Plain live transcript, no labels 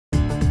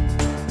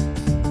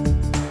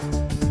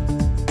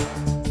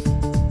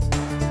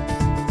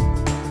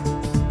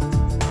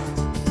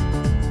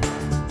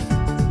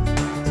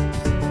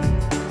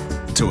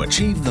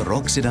achieve the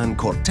Roxidan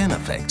Corten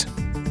effect,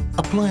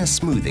 apply a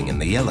smoothing in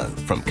the yellow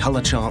from color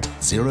chart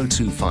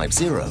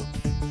 0250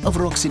 of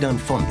Roxidan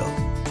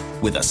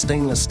FONDO with a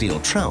stainless steel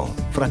trowel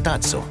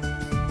fratazzo,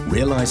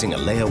 realizing a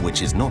layer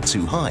which is not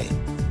too high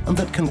and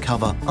that can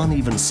cover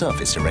uneven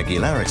surface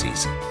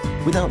irregularities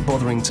without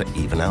bothering to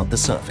even out the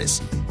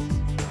surface.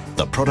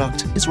 The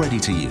product is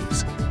ready to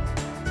use.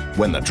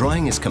 When the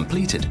drying is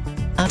completed,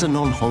 add a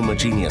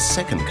non-homogeneous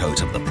second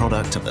coat of the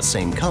product of the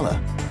same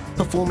color,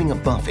 performing a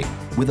buffing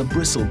with a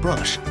bristle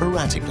brush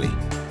erratically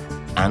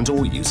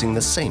and/or using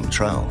the same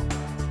trowel.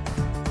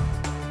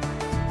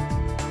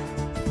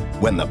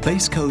 When the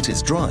base coat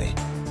is dry,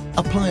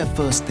 apply a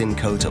first thin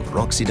coat of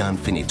Roxidan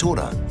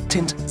FINITURA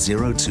tint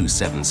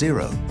 0270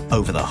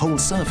 over the whole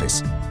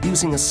surface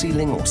using a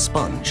sealing or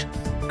sponge,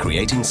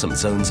 creating some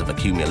zones of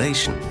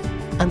accumulation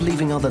and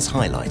leaving others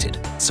highlighted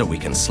so we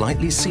can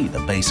slightly see the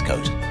base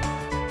coat.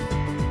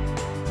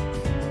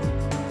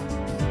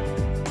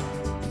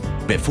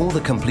 Before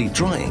the complete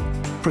drying,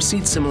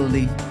 proceed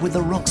similarly with the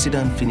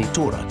Roxidan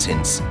FINITURA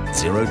tints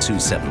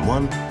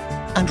 0271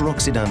 and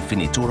Roxidan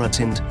FINITURA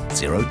tint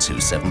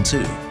 0272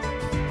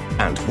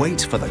 and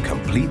wait for the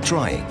complete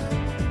drying.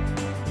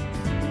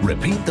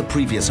 Repeat the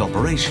previous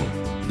operation,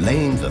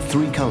 laying the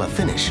three-color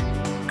finish,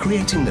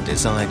 creating the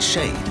desired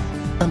shade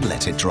and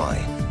let it dry.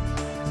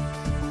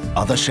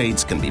 Other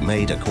shades can be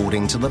made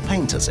according to the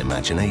painter's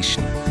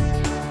imagination.